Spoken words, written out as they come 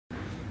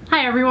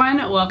Hi everyone,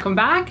 welcome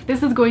back.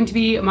 This is going to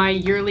be my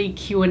yearly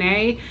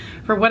Q&A.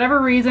 For whatever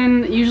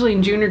reason, usually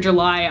in June or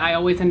July, I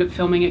always end up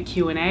filming a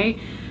Q&A,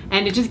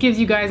 and it just gives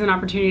you guys an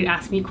opportunity to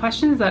ask me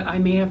questions that I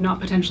may have not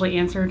potentially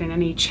answered in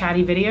any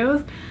chatty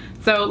videos.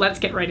 So let's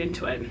get right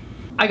into it.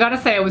 I gotta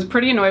say, I was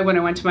pretty annoyed when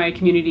I went to my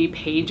community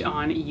page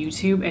on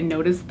YouTube and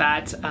noticed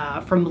that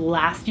from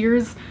last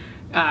year's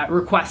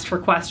request for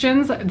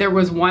questions, there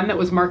was one that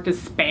was marked as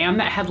spam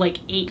that had like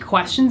 8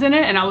 questions in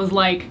it, and I was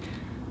like,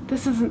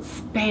 this isn't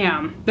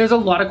spam. There's a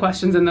lot of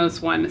questions in this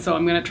one, so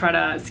I'm gonna try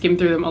to skim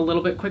through them a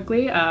little bit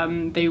quickly.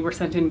 They were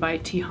sent in by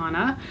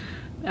Tihana.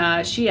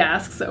 She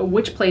asks,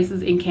 which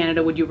places in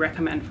Canada would you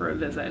recommend for a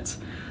visit?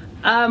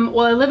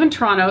 Well, I live in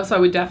Toronto, so I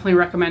would definitely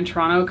recommend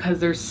Toronto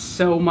because there's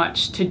so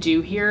much to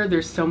do here.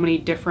 There's so many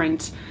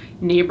different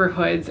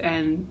neighborhoods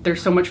and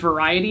there's so much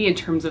variety in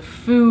terms of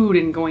food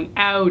and going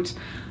out.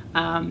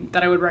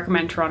 That I would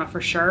recommend Toronto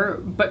for sure.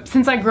 But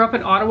since I grew up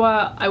in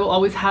Ottawa, I will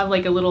always have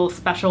like a little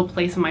special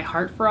place in my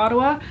heart for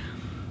Ottawa.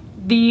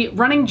 The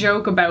running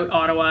joke about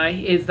Ottawa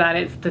is that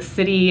it's the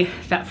city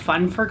that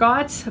fun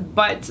forgot,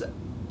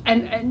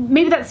 and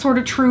maybe that's sort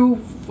of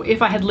true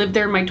if I had lived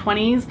there in my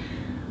 20s,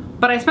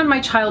 but I spent my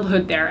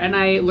childhood there and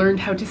I learned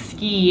how to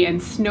ski and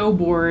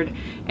snowboard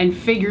and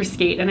figure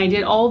skate, and I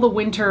did all the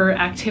winter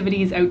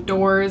activities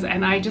outdoors,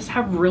 and I just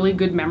have really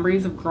good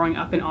memories of growing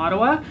up in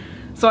Ottawa.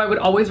 So I would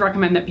always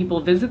recommend that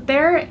people visit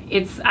there.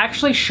 It's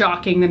actually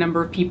shocking the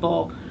number of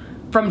people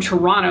from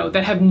Toronto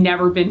that have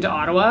never been to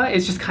Ottawa.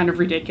 It's just kind of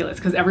ridiculous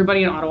because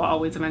everybody in Ottawa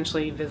always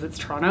eventually visits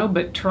Toronto,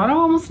 but Toronto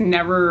almost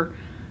never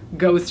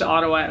goes to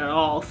Ottawa at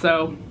all.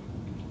 So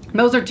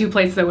those are 2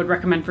 places I would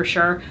recommend for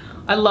sure.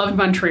 I loved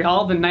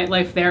Montreal. The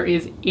nightlife there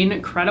is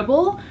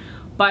incredible.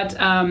 But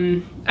I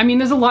mean,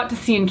 there's a lot to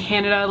see in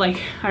Canada.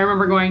 Like, I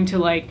remember going to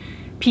like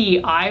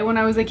PEI when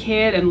I was a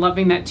kid and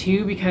loving that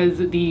too because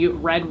the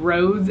red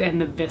roads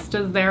and the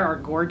vistas there are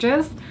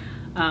gorgeous.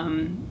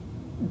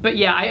 But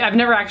yeah, I've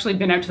never actually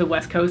been out to the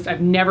West Coast. I've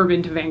never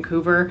been to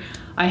Vancouver.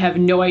 I have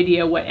no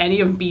idea what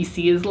any of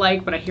BC is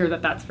like, but I hear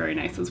that that's very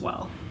nice as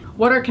well.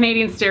 What are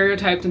Canadian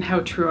stereotypes and how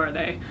true are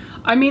they?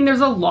 I mean,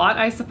 there's a lot,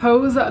 I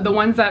suppose. The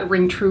ones that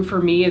ring true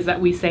for me is that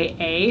we say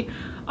A.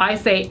 I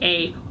say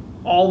A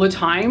all the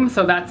time,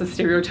 so that's a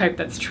stereotype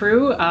that's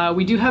true.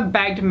 We do have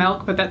bagged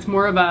milk, but that's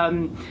more of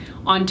a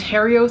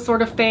Ontario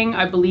sort of thing.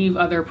 I believe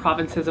other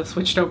provinces have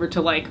switched over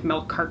to like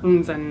milk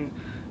cartons and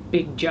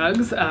big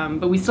jugs,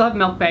 but we still have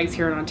milk bags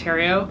here in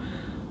Ontario.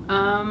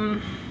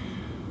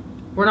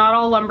 We're not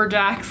all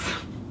lumberjacks,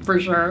 for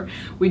sure.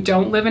 We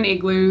don't live in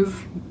igloos,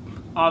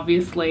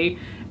 obviously,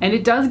 and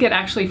it does get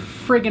actually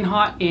friggin'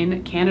 hot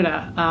in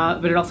Canada,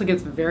 but it also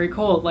gets very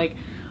cold. Like,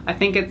 I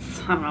think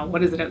it's, I don't know,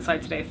 what is it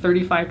outside today?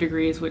 35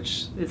 degrees,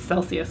 which is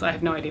Celsius. I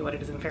have no idea what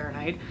it is in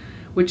Fahrenheit,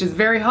 which is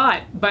very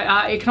hot.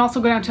 But it can also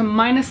go down to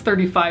minus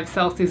 35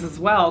 Celsius as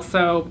well.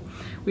 So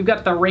we've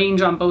got the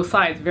range on both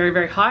sides, very,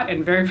 very hot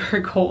and very,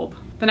 very cold.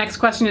 The next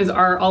question is,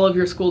 are all of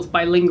your schools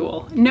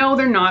bilingual? No,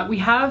 they're not. We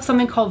have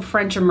something called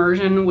French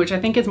immersion, which I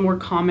think is more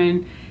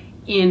common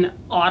in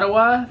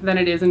Ottawa than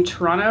it is in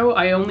Toronto.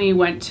 I only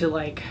went to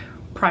like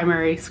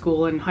primary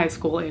school and high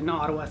school in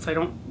Ottawa,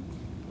 so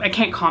I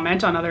can't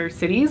comment on other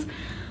cities,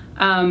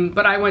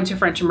 but I went to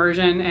French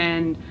immersion,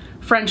 and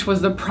French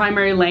was the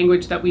primary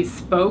language that we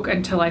spoke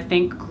until I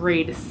think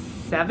grade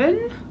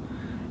 7.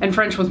 And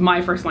French was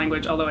my first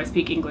language, although I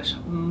speak English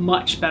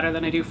much better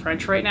than I do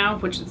French right now,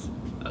 which is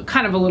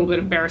kind of a little bit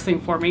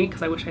embarrassing for me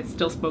because I wish I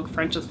still spoke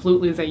French as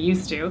fluently as I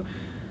used to.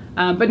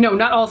 But no,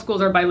 not all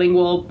schools are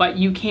bilingual, but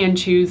you can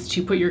choose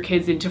to put your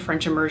kids into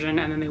French immersion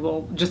and then they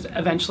will just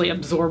eventually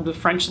absorb the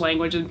French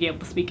language and be able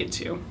to speak it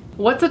too.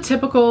 What's a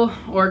typical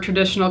or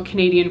traditional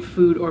Canadian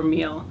food or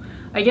meal?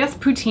 I guess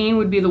poutine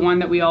would be the one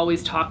that we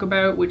always talk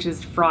about, which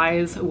is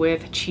fries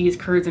with cheese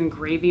curds and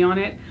gravy on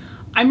it.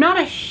 I'm not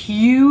a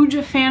huge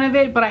fan of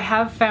it, but I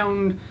have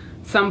found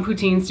some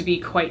poutines to be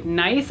quite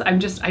nice.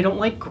 I don't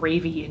like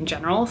gravy in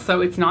general,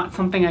 so it's not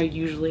something I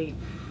usually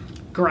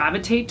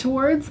gravitate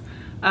towards.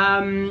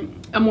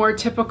 A more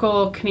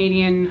typical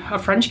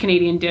French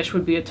Canadian dish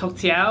would be a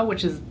tourtière,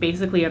 which is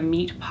basically a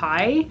meat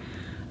pie.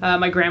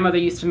 My grandmother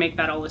used to make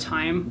that all the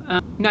time.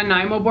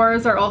 Nanaimo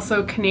bars are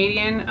also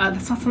Canadian.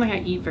 That's not something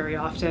I eat very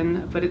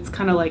often, but it's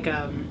kind of like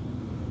a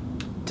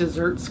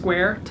dessert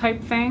square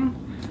type thing.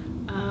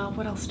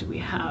 What else do we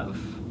have?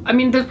 I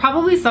mean, there's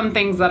probably some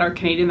things that are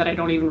Canadian that I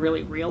don't even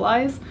really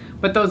realize,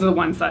 but those are the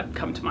ones that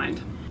come to mind.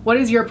 What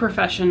is your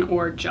profession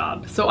or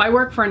job? So I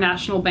work for a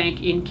national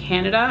bank in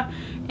Canada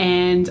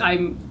and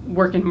I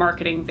work in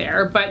marketing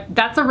there, but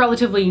that's a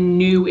relatively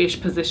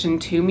new-ish position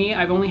to me.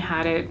 I've only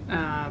had it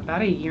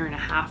about 1.5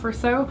 years or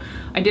so.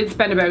 I did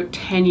spend about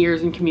 10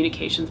 years in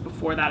communications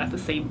before that at the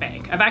same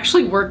bank. I've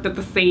actually worked at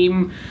the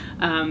same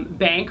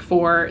bank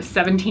for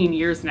 17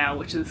 years now,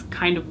 which is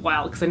kind of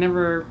wild because I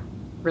never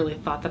really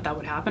thought that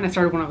would happen. I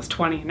started when I was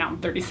 20 and now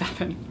I'm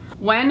 37.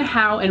 When,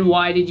 how, and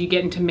why did you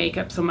get into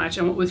makeup so much,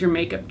 and what was your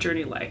makeup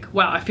journey like?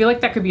 Wow, I feel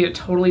like that could be a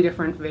totally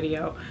different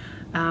video.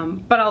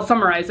 But I'll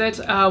summarize it.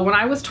 When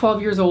I was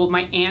 12 years old,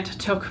 my aunt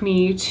took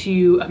me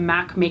to a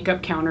MAC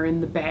makeup counter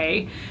in the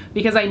Bay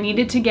because I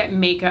needed to get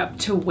makeup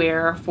to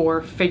wear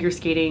for figure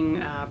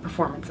skating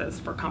performances,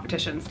 for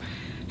competitions.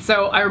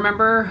 So I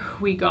remember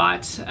we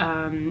got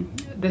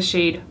the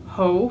shade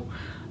Ho.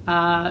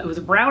 It was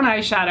a brown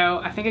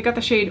eyeshadow. I think I got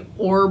the shade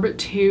Orb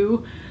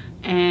too.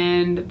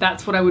 And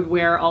that's what I would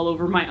wear all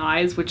over my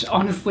eyes, which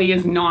honestly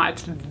is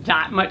not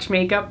that much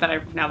makeup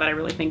now that I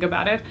really think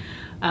about it.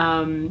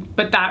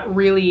 But that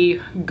really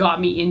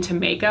got me into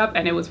makeup,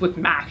 and it was with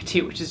MAC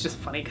too, which is just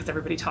funny because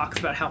everybody talks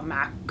about how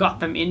MAC got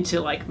them into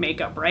like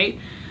makeup, right?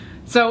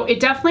 So it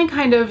definitely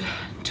kind of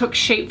took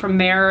shape from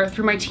there.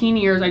 Through my teen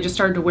years, I just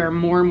started to wear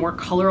more and more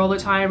color all the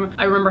time.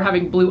 I remember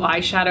having blue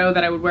eyeshadow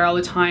that I would wear all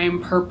the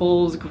time,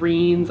 purples,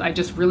 greens. I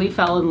just really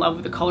fell in love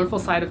with the colorful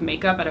side of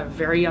makeup at a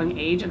very young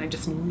age, and I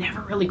just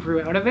never really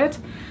grew out of it,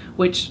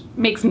 which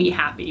makes me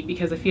happy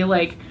because I feel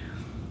like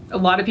a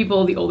lot of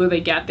people, the older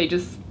they get, they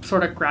just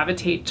sort of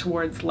gravitate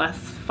towards less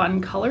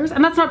fun colors.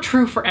 And that's not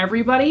true for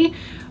everybody,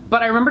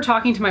 but I remember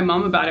talking to my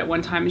mom about it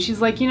one time, and she's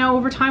like, you know,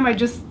 over time I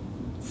just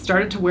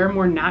started to wear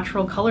more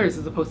natural colors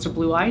as opposed to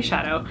blue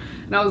eyeshadow.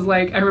 And I was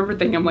like, I remember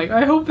thinking, I'm like,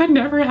 I hope that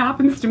never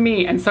happens to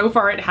me. And so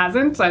far it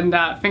hasn't, and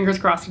fingers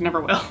crossed it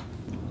never will.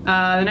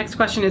 The next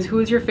question is, who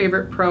is your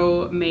favorite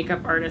pro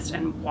makeup artist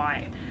and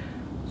why?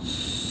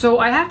 So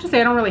I have to say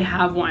I don't really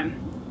have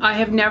one. I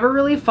have never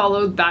really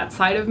followed that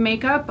side of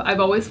makeup. I've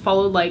always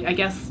followed, like, I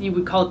guess you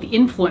would call it the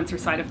influencer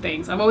side of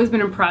things. I've always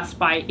been impressed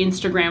by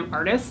Instagram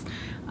artists.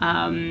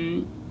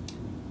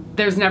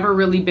 There's never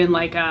really been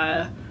like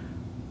a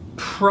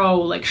pro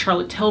like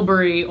Charlotte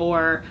Tilbury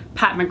or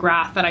Pat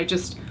McGrath that I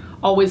just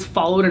always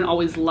followed and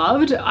always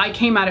loved. I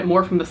came at it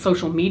more from the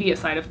social media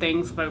side of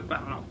things about, I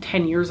don't know,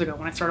 10 years ago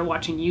when I started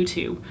watching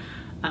YouTube.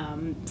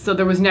 So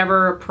there was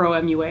never a pro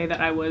MUA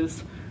that I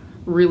was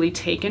really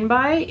taken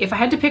by. If I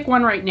had to pick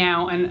one right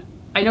now, and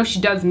I know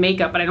she does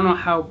makeup, but I don't know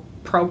how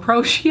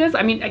pro she is.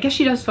 I mean, I guess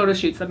she does photo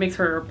shoots, that makes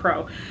her a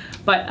pro.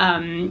 But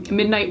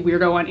Midnight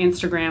Weirdo on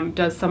Instagram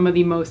does some of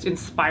the most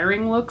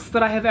inspiring looks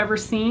that I have ever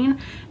seen,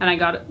 and I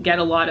get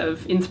a lot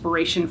of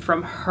inspiration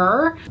from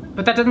her.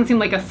 But that doesn't seem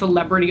like a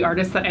celebrity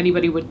artist that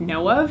anybody would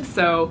know of,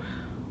 so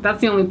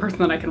that's the only person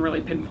that I can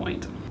really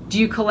pinpoint. Do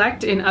you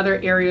collect in other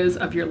areas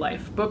of your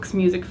life? Books,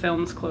 music,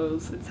 films,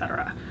 clothes,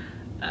 etc.?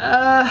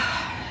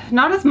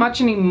 Not as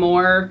much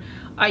anymore.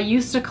 I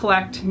used to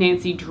collect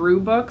Nancy Drew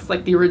books,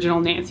 like the original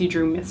Nancy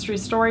Drew mystery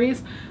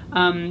stories,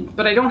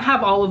 but I don't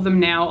have all of them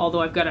now,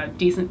 although I've got a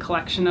decent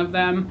collection of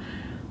them.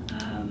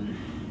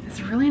 Is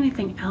there really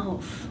anything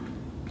else?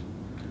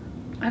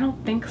 I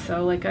don't think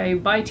so. Like, I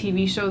buy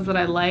TV shows that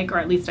I like, or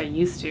at least I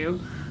used to.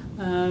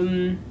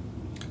 I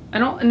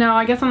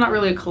guess I'm not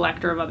really a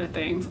collector of other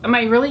things. Am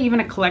I really even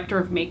a collector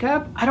of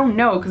makeup? I don't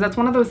know, because that's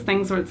one of those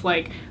things where it's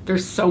like,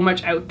 there's so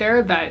much out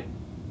there that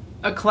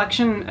a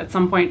collection at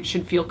some point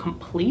should feel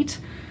complete,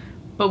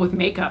 but with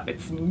makeup,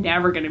 it's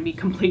never gonna be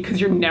complete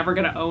because you're never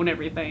gonna own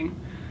everything.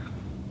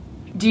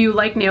 Do you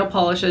like nail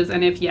polishes?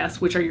 And if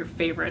yes, which are your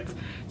favorites?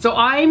 So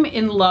I'm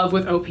in love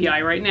with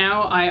OPI right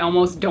now. I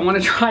almost don't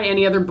want to try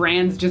any other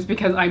brands just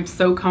because I'm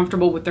so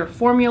comfortable with their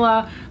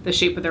formula, the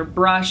shape of their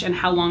brush, and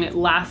how long it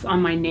lasts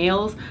on my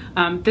nails.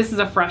 This is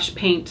a fresh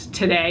paint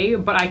today,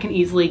 but I can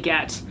easily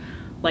get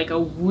like a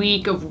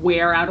week of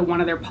wear out of one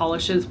of their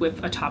polishes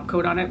with a top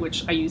coat on it,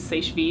 which I use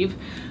Sèche Vive.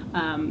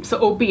 So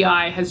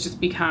OPI has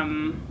just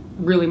become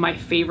really my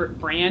favorite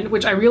brand,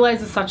 which I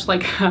realize is such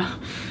like a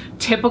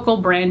typical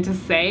brand to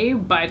say,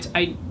 but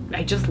I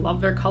just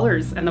love their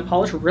colors and the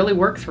polish really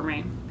works for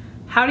me.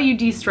 How do you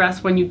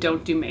de-stress when you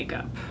don't do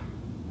makeup?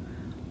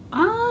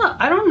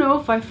 I don't know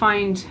if I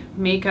find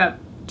makeup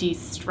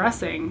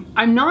de-stressing.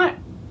 I'm not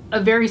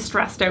a very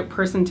stressed out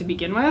person to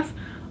begin with.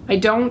 I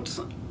don't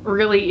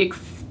really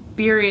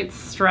experience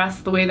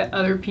stress the way that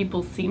other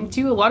people seem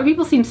to. A lot of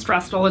people seem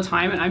stressed all the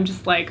time, and I'm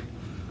just like,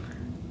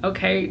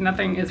 okay,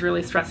 nothing is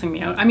really stressing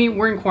me out. I mean,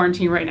 we're in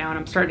quarantine right now and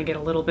I'm starting to get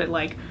a little bit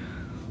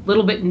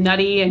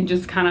nutty and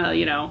just kind of,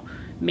 you know,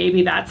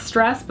 maybe that's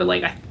stress, but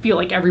like I feel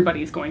like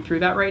everybody's going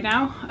through that right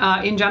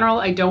now. In general,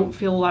 I don't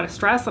feel a lot of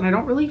stress, and I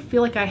don't really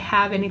feel like I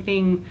have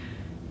anything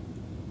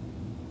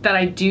that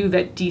I do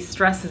that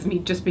de-stresses me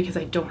just because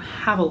I don't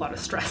have a lot of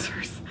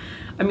stressors.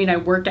 I mean, I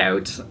work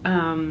out,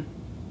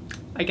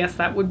 I guess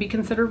that would be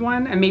considered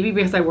one, and maybe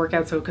because I work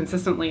out so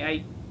consistently,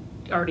 I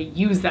already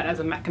use that as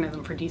a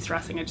mechanism for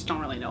de-stressing. I just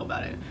don't really know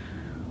about it.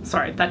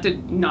 Sorry, that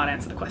did not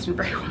answer the question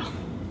very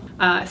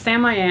well.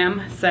 Sam I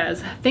Am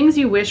says, things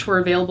you wish were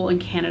available in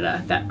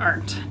Canada that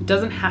aren't.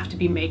 Doesn't have to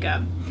be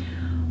makeup.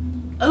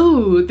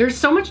 Oh, there's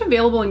so much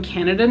available in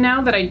Canada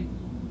now that I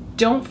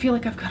don't feel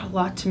like I've got a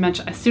lot to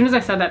mention. As soon as I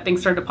said that, things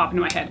started to pop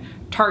into my head.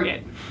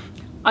 Target.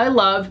 I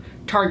love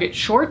Target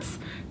shorts,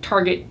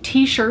 Target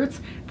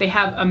t-shirts. They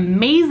have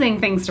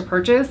amazing things to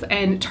purchase,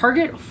 and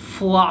Target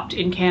flopped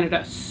in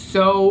Canada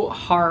so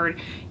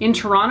hard. In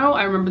Toronto,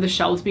 I remember the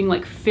shelves being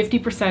like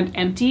 50%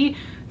 empty.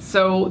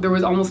 so there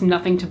was almost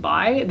nothing to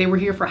buy. They were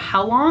here for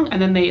how long?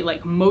 And then they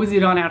like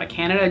moseyed on out of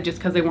Canada just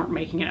because they weren't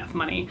making enough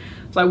money.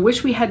 So I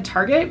wish we had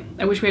Target.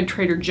 I wish we had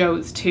Trader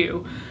Joe's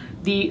too.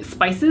 The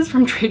spices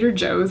from Trader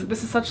Joe's,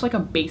 this is such like a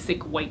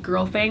basic white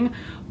girl thing,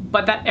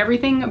 but that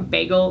everything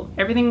bagel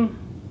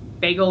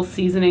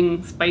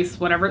seasoning spice,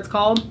 whatever it's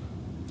called,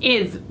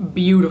 is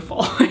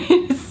beautiful.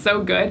 It is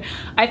so good.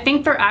 I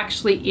think there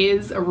actually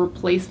is a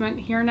replacement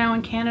here now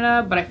in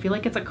Canada, but I feel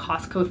like it's a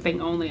Costco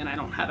thing only and I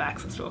don't have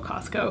access to a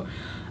Costco.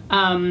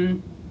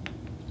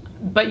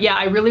 But yeah,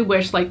 I really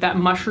wish like that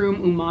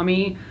mushroom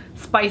umami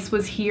spice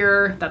was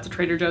here. That's a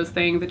Trader Joe's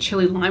thing. The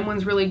chili lime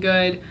one's really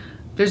good.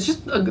 There's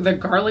just the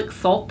garlic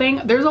salt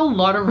thing. There's a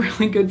lot of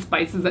really good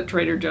spices at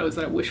Trader Joe's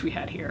that I wish we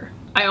had here.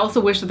 I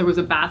also wish that there was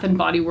a Bath &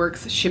 Body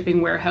Works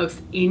shipping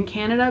warehouse in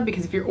Canada,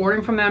 because if you're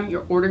ordering from them,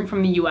 you're ordering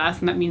from the US,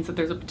 and that means that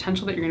there's a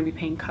potential that you're gonna be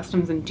paying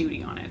customs and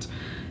duty on it.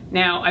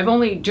 Now, I've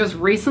only just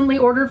recently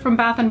ordered from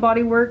Bath &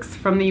 Body Works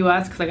from the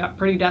US because I got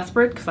pretty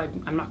desperate, because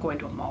I'm not going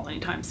to a mall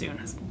anytime soon.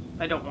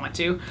 I don't want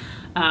to.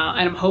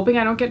 And I'm hoping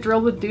I don't get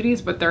drilled with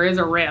duties, but there is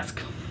a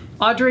risk.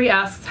 Audrey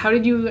asks, how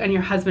did you and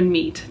your husband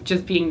meet?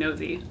 Just being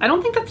nosy. I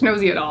don't think that's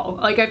nosy at all.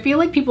 Like, I feel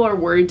like people are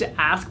worried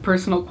to ask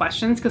personal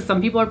questions because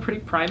some people are pretty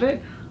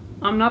private.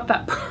 I'm not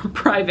that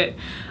private.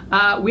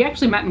 We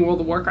actually met in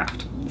World of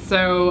Warcraft.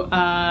 So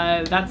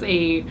that's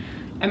a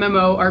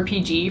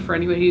MMORPG for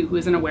anybody who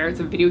isn't aware.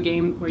 It's a video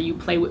game where you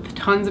play with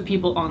tons of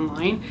people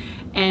online.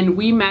 And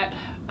we met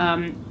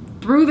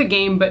through the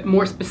game, but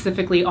more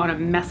specifically on a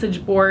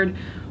message board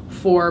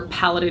for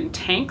Paladin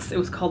tanks. It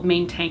was called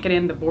Main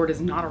Tankadin. The board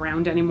is not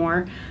around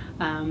anymore.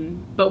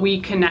 But we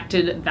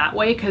connected that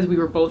way because we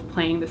were both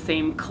playing the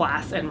same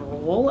class and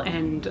role,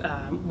 and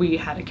we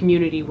had a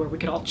community where we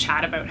could all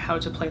chat about how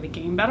to play the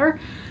game better,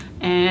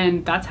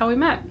 and that's how we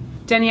met.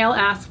 Danielle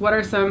asks, what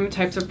are some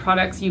types of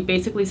products you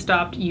basically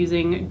stopped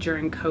using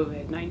during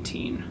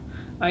COVID-19?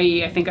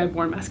 I think I've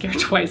worn mascara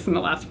twice in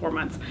the last 4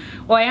 months.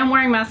 Well, I am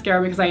wearing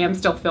mascara because I am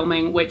still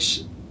filming,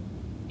 which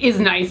is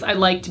nice. I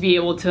like to be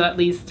able to at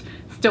least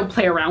still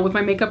play around with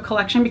my makeup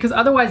collection, because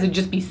otherwise it'd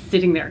just be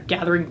sitting there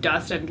gathering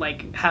dust and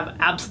like have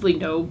absolutely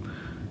no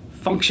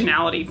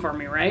functionality for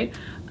me, right?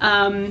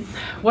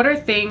 What are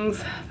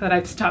things that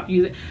I've stopped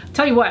using? I'll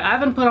tell you what, I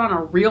haven't put on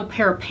a real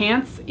pair of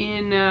pants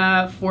in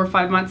 4 or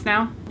 5 months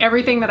now.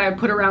 Everything that I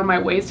put around my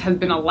waist has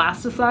been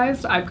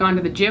elasticized. I've gone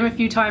to the gym a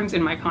few times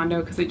in my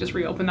condo because they just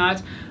reopened that.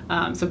 So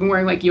I've been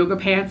wearing like yoga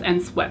pants and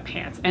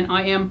sweatpants, and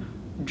I am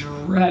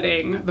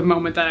dreading the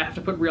moment that I have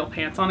to put real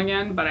pants on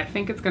again, but I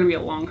think it's gonna be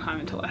a long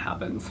time until it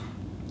happens.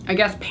 I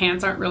guess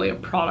pants aren't really a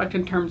product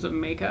in terms of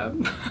makeup.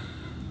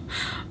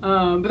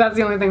 But that's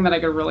the only thing that I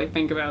could really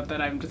think about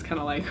that I'm just kind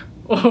of like,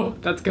 oh,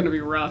 that's gonna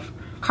be rough.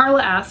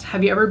 Carla asked,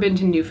 have you ever been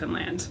to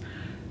Newfoundland?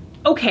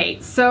 Okay,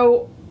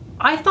 so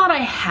I thought I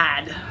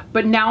had,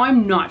 but now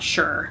I'm not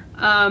sure.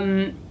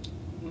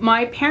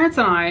 My parents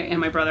and I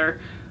and my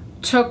brother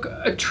took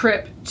a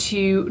trip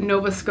to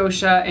Nova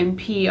Scotia and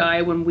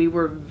PEI when we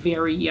were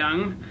very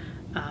young.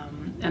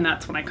 And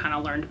that's when I kind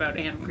of learned about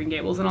Anne of Green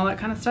Gables and all that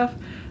kind of stuff.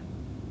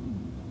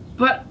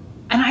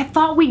 And I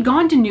thought we'd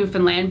gone to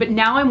Newfoundland, but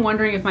now I'm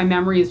wondering if my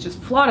memory is just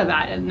flawed of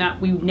that and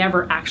that we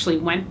never actually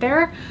went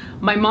there.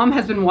 My mom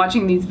has been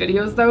watching these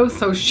videos though,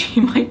 so she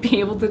might be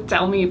able to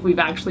tell me if we've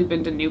actually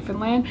been to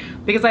Newfoundland,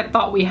 because I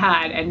thought we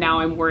had, and now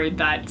I'm worried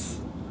that it's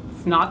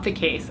not the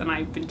case, and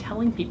I've been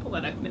telling people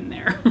that I've been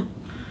there.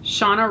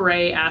 Shauna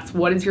Ray asks,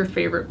 what is your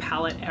favorite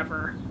palette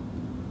ever?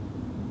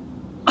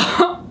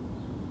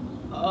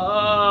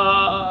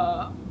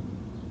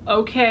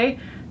 Okay,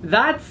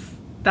 that's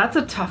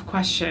a tough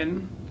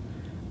question.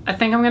 I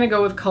think I'm gonna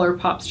go with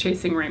ColourPop's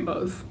Chasing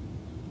Rainbows.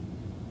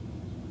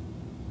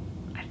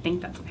 I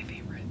think that's my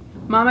favorite.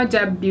 Mama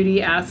Deb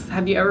Beauty asks,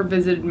 have you ever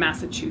visited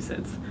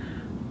Massachusetts?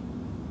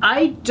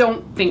 I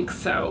don't think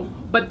so,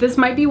 but this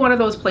might be one of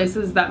those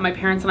places that my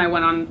parents and I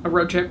went on a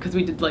road trip, because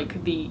we did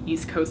like the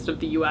east coast of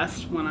the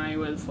US when I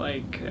was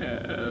like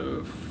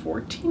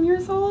 14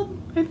 years old,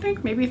 I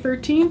think, maybe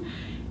 13.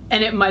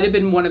 And it might have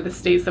been one of the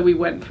states that we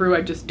went through.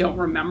 I just don't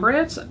remember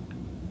it.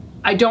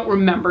 I don't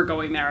remember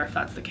going there if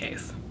that's the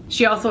case.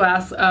 She also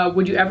asks,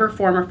 would you ever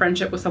form a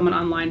friendship with someone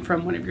online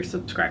from one of your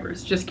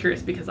subscribers? Just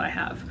curious because I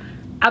have.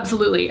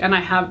 Absolutely, and I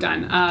have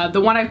done.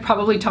 The one I've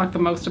probably talked the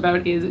most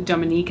about is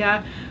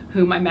Dominica,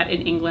 whom I met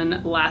in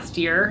England last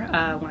year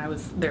when I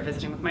was there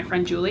visiting with my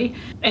friend Julie.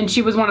 And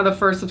she was one of the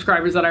first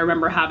subscribers that I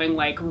remember having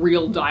like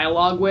real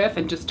dialogue with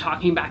and just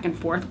talking back and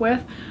forth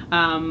with.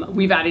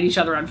 We've added each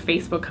other on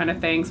Facebook kind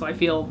of thing, so I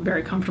feel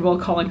very comfortable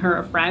calling her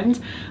a friend.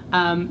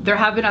 There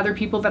have been other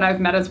people that I've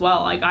met as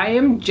well. Like, I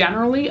am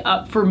generally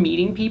up for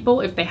meeting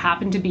people if they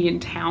happen to be in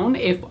town,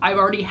 if I've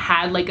already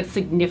had like a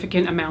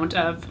significant amount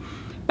of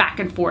back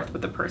and forth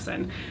with the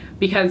person,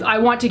 because I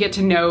want to get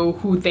to know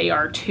who they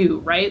are too,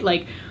 right?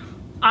 Like,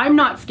 I'm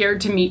not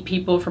scared to meet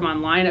people from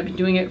online. I've been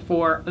doing it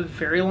for a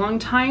very long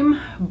time,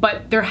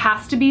 but there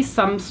has to be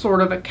some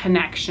sort of a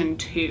connection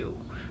too,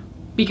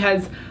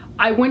 because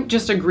I wouldn't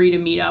just agree to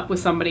meet up with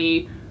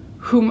somebody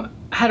whom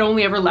had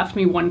only ever left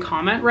me one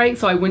comment, right?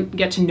 So I wouldn't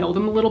get to know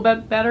them a little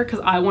bit better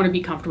because I want to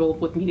be comfortable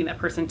with meeting that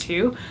person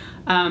too.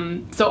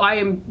 So I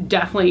am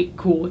definitely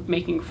cool with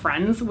making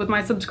friends with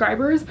my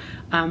subscribers,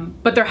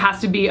 but there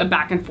has to be a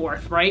back and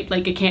forth, right?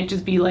 Like it can't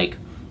just be like,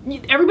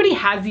 everybody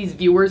has these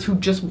viewers who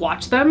just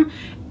watch them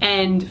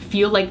and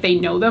feel like they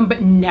know them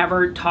but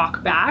never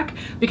talk back,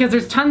 because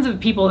there's tons of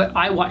people that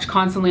I watch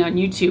constantly on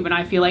YouTube and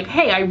I feel like,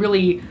 hey, I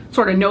really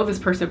sort of know this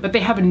person, but they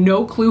have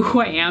no clue who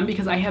I am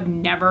because I have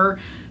never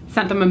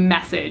sent them a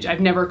message.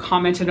 I've never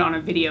commented on a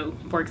video,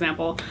 for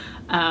example.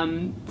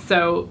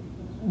 So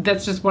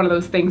that's just one of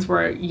those things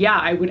where, yeah,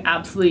 I would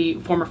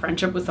absolutely form a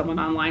friendship with someone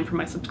online for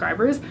my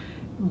subscribers,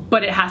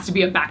 but it has to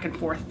be a back and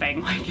forth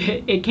thing. Like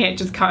it can't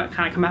just kind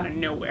of come out of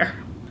nowhere.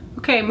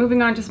 Okay,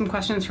 moving on to some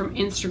questions from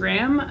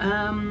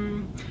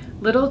Instagram.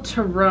 Little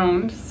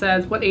Tyrone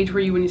says, what age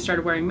were you when you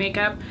started wearing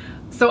makeup?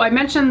 So I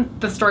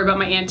mentioned the story about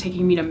my aunt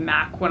taking me to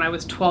MAC when I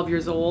was 12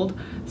 years old.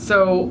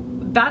 So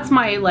that's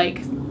my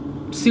like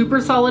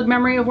super solid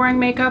memory of wearing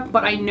makeup,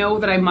 but I know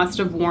that I must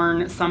have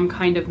worn some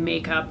kind of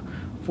makeup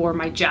for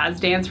my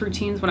jazz dance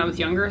routines when I was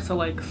younger, so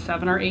like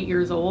 7 or 8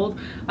 years old.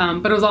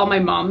 But it was all my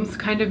mom's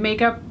kind of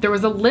makeup. There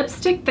was a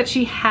lipstick that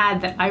she had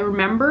that I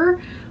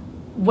remember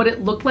what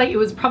it looked like. It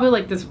was probably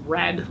like this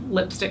red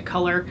lipstick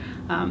color,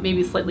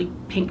 maybe slightly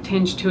pink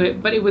tinge to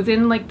it, but it was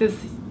in like this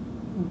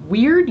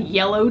weird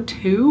yellow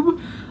tube.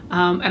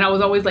 And I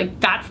was always like,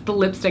 that's the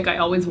lipstick I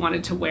always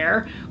wanted to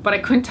wear, but I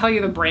couldn't tell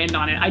you the brand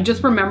on it. I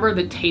just remember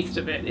the taste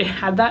of it. It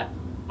had that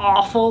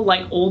awful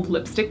like old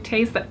lipstick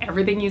taste that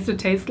everything used to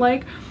taste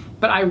like,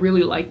 but I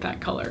really liked that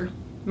color.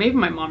 Maybe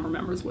my mom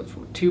remembers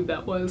what tube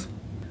that was.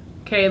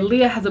 Okay,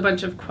 Leah has a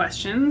bunch of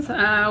questions.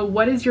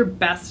 What is your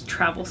best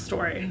travel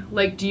story?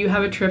 Like, do you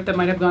have a trip that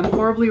might have gone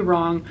horribly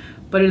wrong,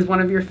 but it is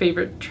one of your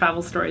favorite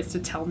travel stories to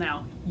tell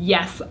now?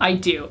 Yes, I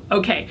do.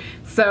 Okay,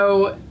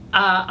 so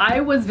I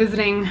was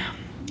visiting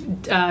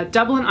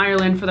Dublin,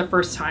 Ireland for the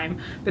first time.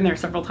 Been there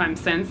several times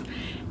since.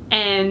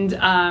 And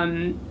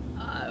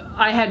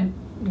I had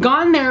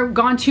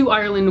gone to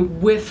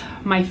Ireland with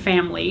my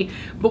family,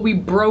 but we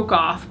broke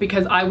off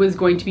because I was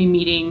going to be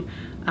meeting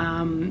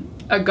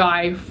a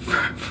guy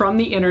from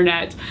the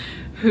internet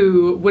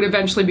who would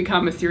eventually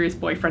become a serious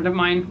boyfriend of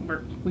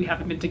mine. We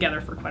haven't been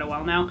together for quite a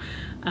while now.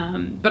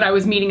 But I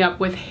was meeting up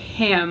with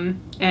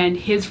him and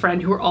his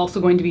friend who were also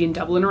going to be in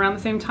Dublin around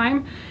the same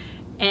time.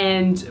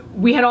 And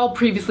we had all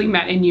previously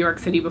met in New York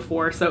City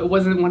before, so it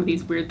wasn't one of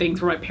these weird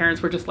things where my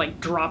parents were just like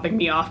dropping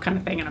me off kind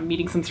of thing and I'm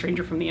meeting some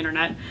stranger from the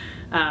internet,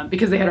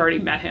 because they had already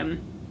met him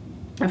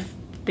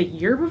the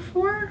year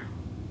before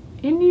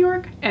in New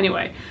York.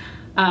 Anyway,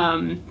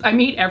 I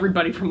meet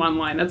everybody from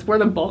online. That's where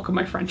the bulk of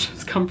my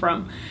friendships come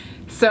from.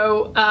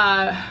 So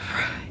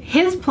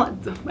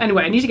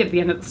anyway, I need to get to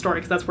the end of the story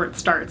because that's where it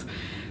starts.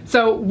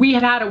 So we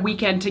had a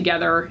weekend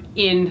together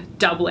in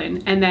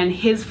Dublin, and then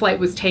his flight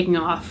was taking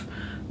off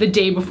the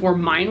day before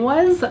mine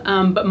was,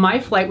 but my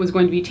flight was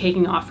going to be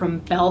taking off from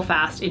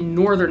Belfast in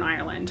Northern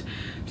Ireland.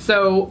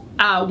 So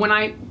when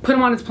I put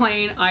him on his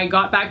plane, I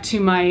got back to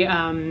my,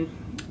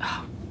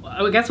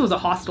 I guess it was a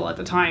hostel at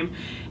the time,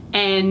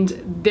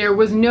 and there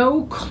was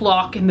no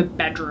clock in the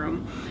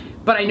bedroom,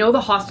 but I know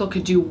the hostel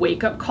could do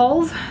wake-up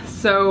calls.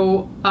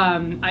 So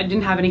I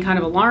didn't have any kind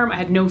of alarm. I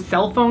had no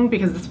cell phone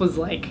because this was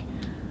like,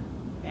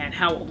 man,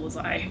 how old was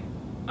I?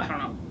 I don't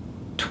know,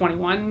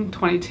 21,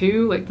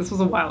 22, like this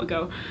was a while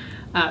ago.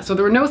 So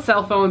there were no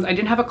cell phones. I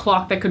didn't have a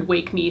clock that could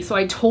wake me. So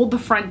I told the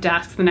front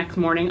desk the next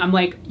morning, I'm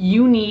like,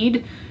 you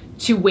need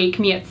to wake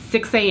me at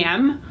 6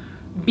 a.m.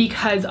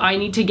 because I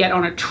need to get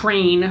on a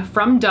train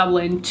from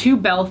Dublin to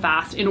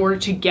Belfast in order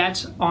to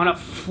get on a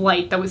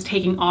flight that was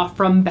taking off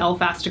from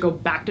Belfast to go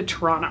back to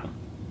Toronto.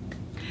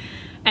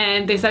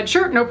 And they said,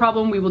 sure, no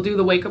problem. We will do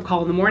the wake-up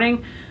call in the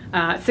morning,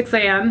 6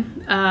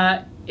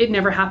 a.m. It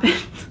never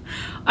happened.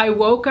 I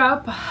woke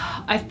up,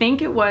 I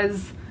think it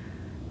was,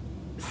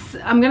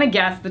 I'm gonna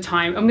guess the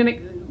time.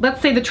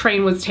 Let's say the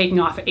train was taking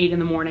off at 8 in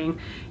the morning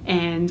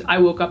and I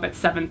woke up at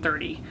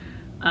 7:30.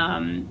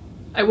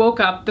 I woke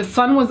up, the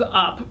sun was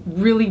up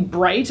really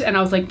bright, and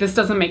I was like, this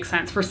doesn't make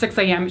sense. For 6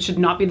 a.m. it should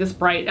not be this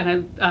bright.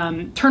 And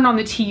I turned on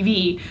the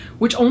TV,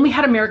 which only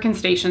had American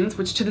stations,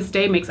 which to this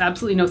day makes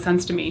absolutely no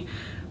sense to me.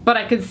 But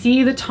I could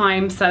see the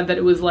time said that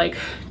it was like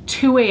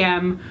 2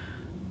 a.m.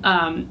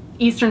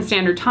 Eastern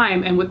Standard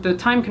Time, and with the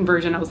time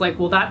conversion I was like,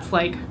 well that's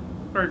like,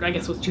 or I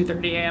guess it was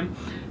 2:30 a.m.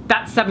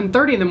 That's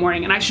 7:30 in the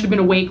morning, and I should have been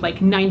awake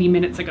like 90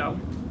 minutes ago.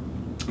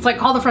 So I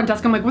called the front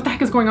desk, I'm like, what the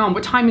heck is going on?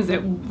 What time is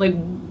it? Like,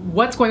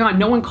 what's going on?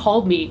 No one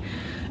called me.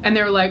 And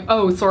they were like,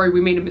 oh, sorry,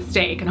 we made a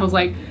mistake. And I was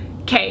like,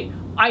 okay,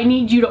 I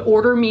need you to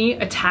order me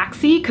a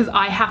taxi because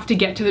I have to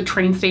get to the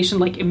train station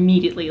like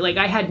immediately. Like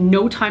I had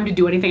no time to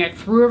do anything. I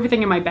threw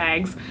everything in my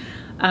bags.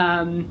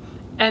 And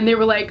they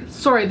were like,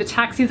 sorry, the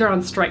taxis are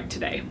on strike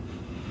today.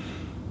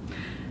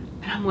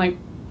 And I'm like,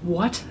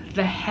 what?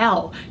 the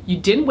hell? You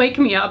didn't wake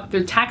me up.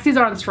 The taxis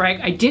are on strike.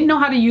 I didn't know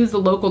how to use the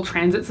local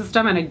transit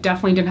system, and I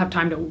definitely didn't have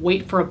time to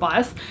wait for a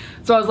bus.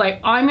 So I was like,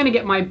 I'm gonna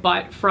get my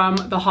butt from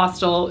the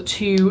hostel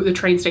to the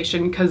train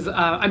station because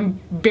I'm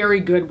very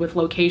good with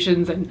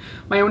locations, and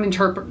my own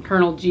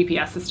internal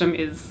GPS system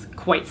is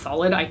quite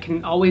solid. I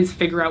can always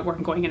figure out where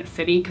I'm going in a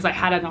city because I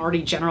had an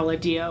already general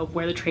idea of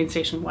where the train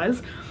station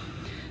was.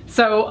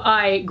 So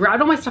I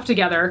grabbed all my stuff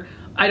together.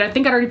 I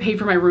think I'd already paid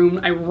for my room.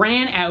 I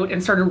ran out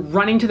and started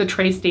running to the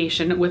train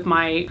station with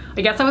my,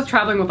 I guess I was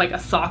traveling with like a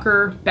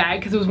soccer bag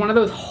because it was one of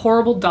those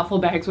horrible duffel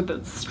bags with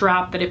a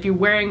strap that if you're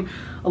wearing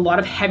a lot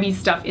of heavy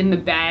stuff in the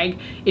bag,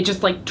 it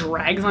just like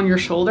drags on your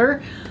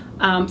shoulder.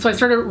 So I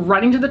started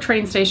running to the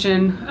train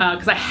station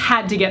because I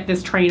had to get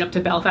this train up to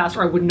Belfast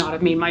or I would not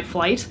have made my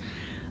flight.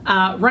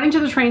 Running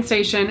to the train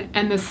station,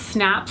 and the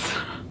snaps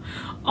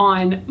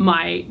on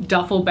my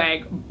duffel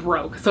bag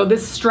broke. So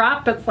this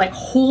strap that's like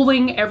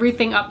holding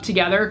everything up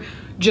together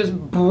just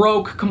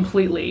broke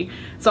completely.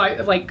 So I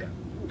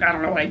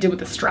don't know what I did with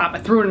the strap. I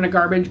threw it in the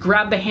garbage,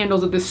 grabbed the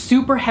handles of this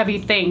super heavy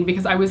thing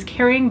because I was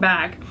carrying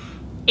back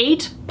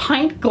 8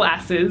 pint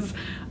glasses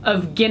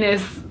of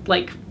Guinness,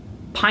 like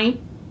pint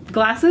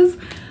glasses.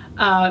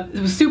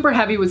 It was super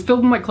heavy, it was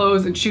filled with my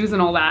clothes and shoes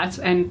and all that.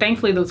 And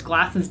thankfully those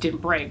glasses didn't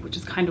break, which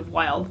is kind of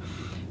wild.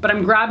 But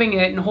I'm grabbing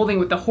it and holding it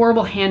with the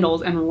horrible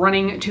handles and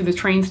running to the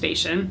train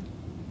station.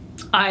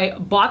 I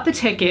bought the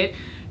ticket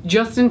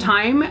just in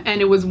time, and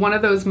it was one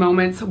of those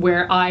moments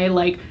where I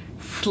like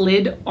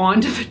slid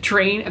onto the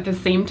train at the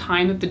same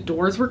time that the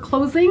doors were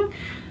closing.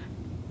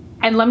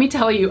 And let me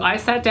tell you, I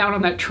sat down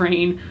on that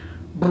train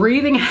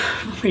breathing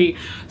heavily,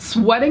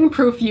 sweating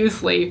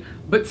profusely,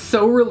 but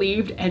so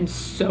relieved and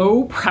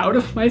so proud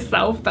of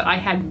myself that I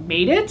had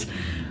made it.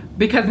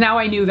 Because now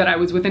I knew that I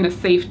was within a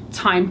safe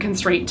time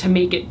constraint to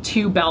make it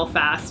to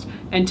Belfast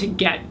and to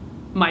get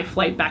my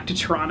flight back to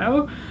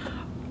Toronto.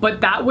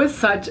 But that was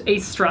such a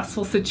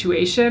stressful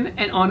situation,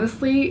 and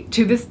honestly,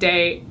 to this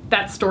day,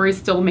 that story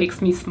still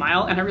makes me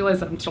smile, and I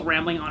realize that I'm still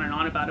rambling on and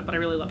on about it, but I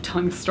really love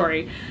telling the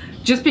story.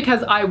 Just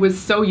because I was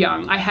so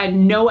young, I had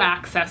no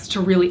access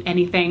to really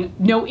anything,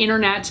 no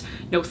internet,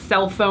 no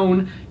cell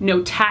phone,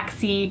 no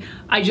taxi.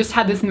 I just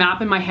had this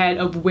map in my head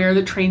of where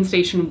the train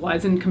station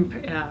was in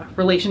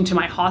relation to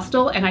my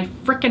hostel, and I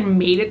frickin'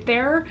 made it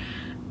there,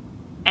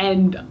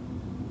 and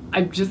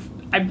I'm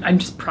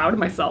just proud of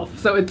myself.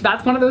 So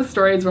that's one of those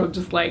stories where I'm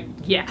just like,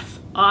 yes,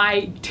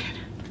 I did it.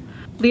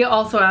 Leah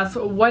also asks,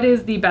 what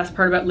is the best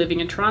part about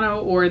living in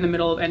Toronto or in the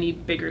middle of any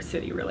bigger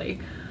city, really?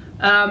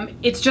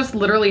 It's just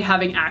literally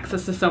having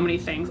access to so many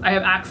things. I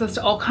have access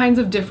to all kinds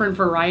of different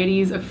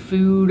varieties of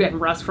food and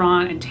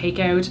restaurant and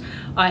takeout.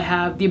 I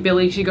have the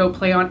ability to go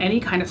play on any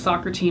kind of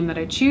soccer team that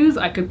I choose.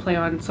 I could play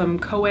on some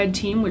co-ed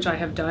team, which I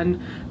have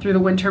done through the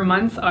winter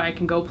months. I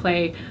can go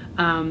play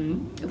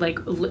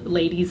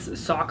ladies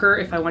soccer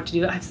if I want to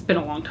do that. It's been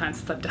a long time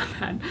since I've done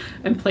that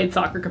and played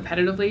soccer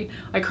competitively.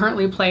 I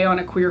currently play on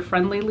a queer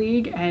friendly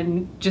league,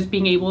 and just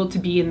being able to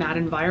be in that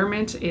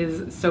environment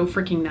is so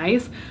freaking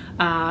nice.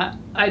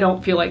 I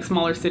don't feel like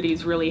smaller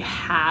cities really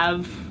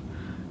have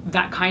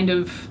that kind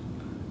of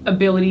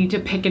ability to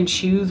pick and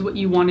choose what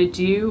you want to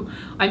do.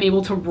 I'm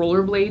able to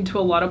rollerblade to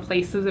a lot of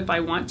places if I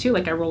want to,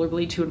 like I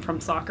rollerblade to and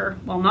from soccer.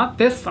 Well, not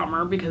this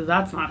summer because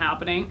that's not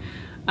happening.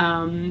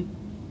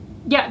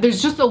 Yeah,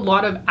 there's just a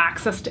lot of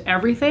access to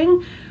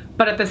everything,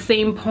 but at the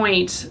same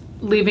point,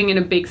 living in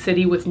a big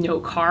city with no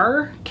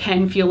car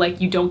can feel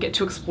like you don't get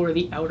to explore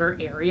the outer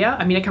area.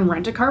 I mean, I can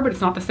rent a car, but it's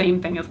not the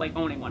same thing as like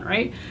owning one,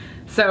 right?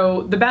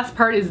 So the best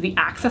part is the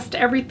access to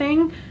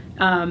everything,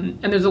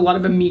 and there's a lot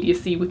of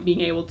immediacy with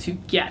being able to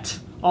get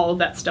all of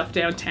that stuff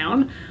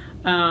downtown.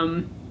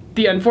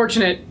 The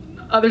unfortunate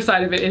other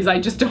side of it is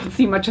I just don't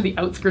see much of the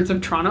outskirts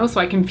of Toronto,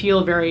 so I can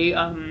feel very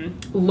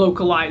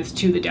localized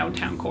to the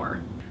downtown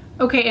core.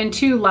 Okay, and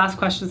 2 last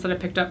questions that I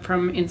picked up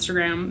from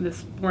Instagram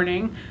this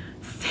morning.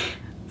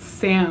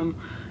 Sam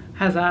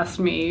has asked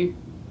me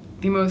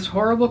the most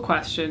horrible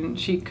question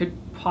she could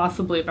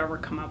possibly have ever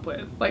come up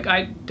with.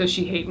 Like, does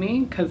she hate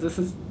me? Because this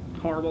is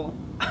horrible.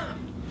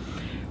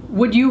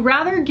 Would you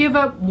rather give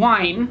up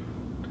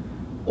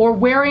wine or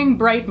wearing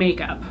bright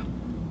makeup?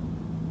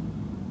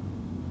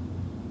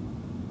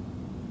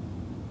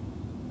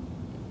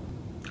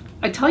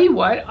 I tell you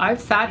what, I've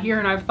sat here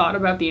and I've thought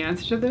about the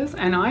answer to this,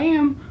 and I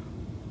am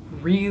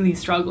really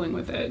struggling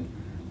with it.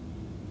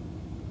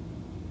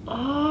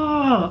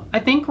 Oh, I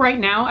think right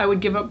now I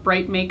would give up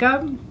bright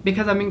makeup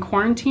because I'm in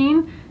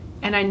quarantine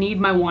and I need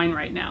my wine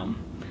right now.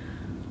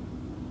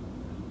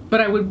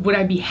 But would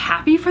I be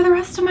happy for the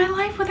rest of my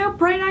life without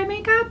bright eye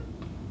makeup?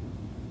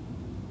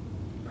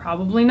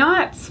 Probably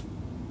not.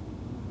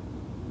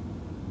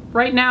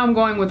 Right now I'm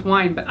going with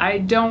wine, but I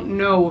don't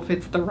know if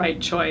it's the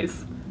right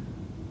choice.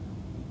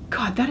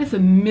 God, that is a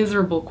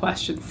miserable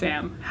question,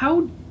 Sam.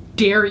 How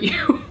dare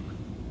you?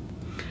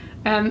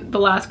 And the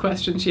last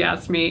question she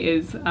asked me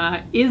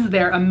is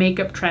there a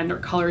makeup trend or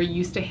color you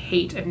used to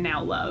hate and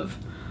now love?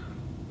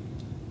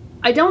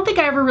 I don't think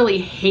I ever really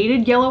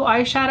hated yellow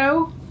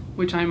eyeshadow,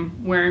 which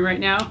I'm wearing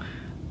right now.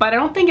 but I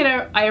don't think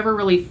I ever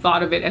really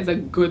thought of it as a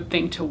good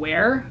thing to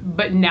wear,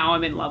 but now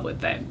I'm in love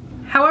with it.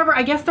 However,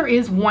 I guess there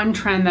is one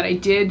trend that I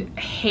did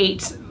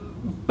hate,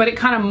 but it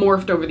kind of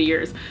morphed over the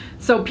years.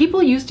 So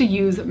people used to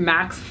use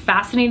MAC's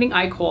Fascinating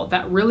Eye Kohl,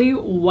 that really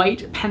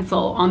white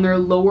pencil, on their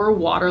lower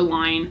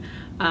waterline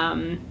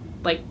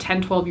like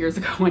 10, 12 years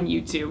ago on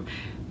YouTube,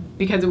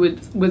 because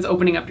it was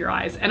opening up your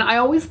eyes. And I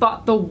always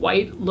thought the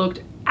white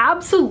looked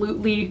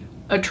absolutely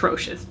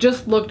atrocious,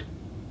 just looked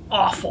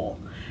awful.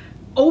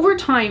 Over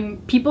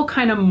time, people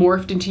kind of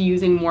morphed into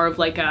using more of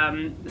like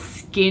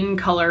skin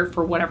color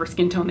for whatever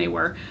skin tone they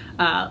were,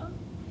 a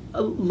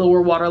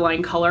lower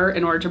waterline color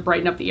in order to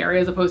brighten up the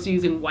area as opposed to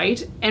using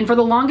white. And for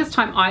the longest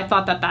time, I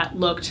thought that that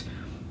looked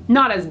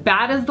not as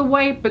bad as the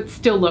white, but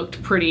still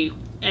looked pretty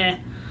eh.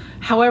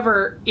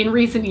 However, in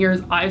recent years,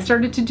 I've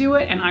started to do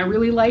it and I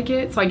really like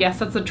it. So I guess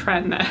that's a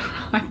trend that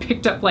I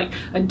picked up like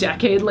a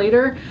decade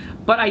later,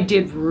 but I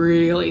did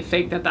really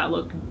think that that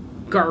looked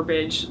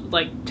garbage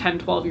like 10,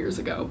 12 years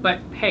ago. But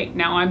hey,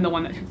 now I'm the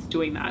one that's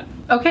doing that.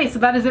 Okay, so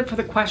that is it for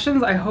the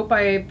questions. I hope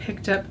I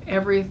picked up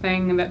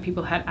everything that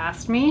people had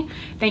asked me.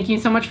 Thank you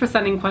so much for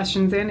sending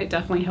questions in. It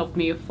definitely helped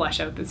me flesh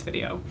out this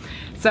video.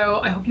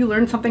 So I hope you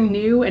learned something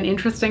new and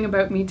interesting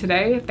about me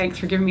today. Thanks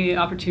for giving me the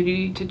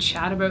opportunity to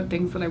chat about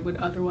things that I would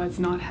otherwise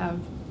not have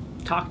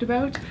talked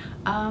about.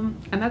 And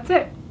that's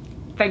it.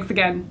 Thanks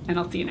again, and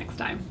I'll see you next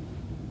time.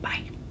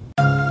 Bye.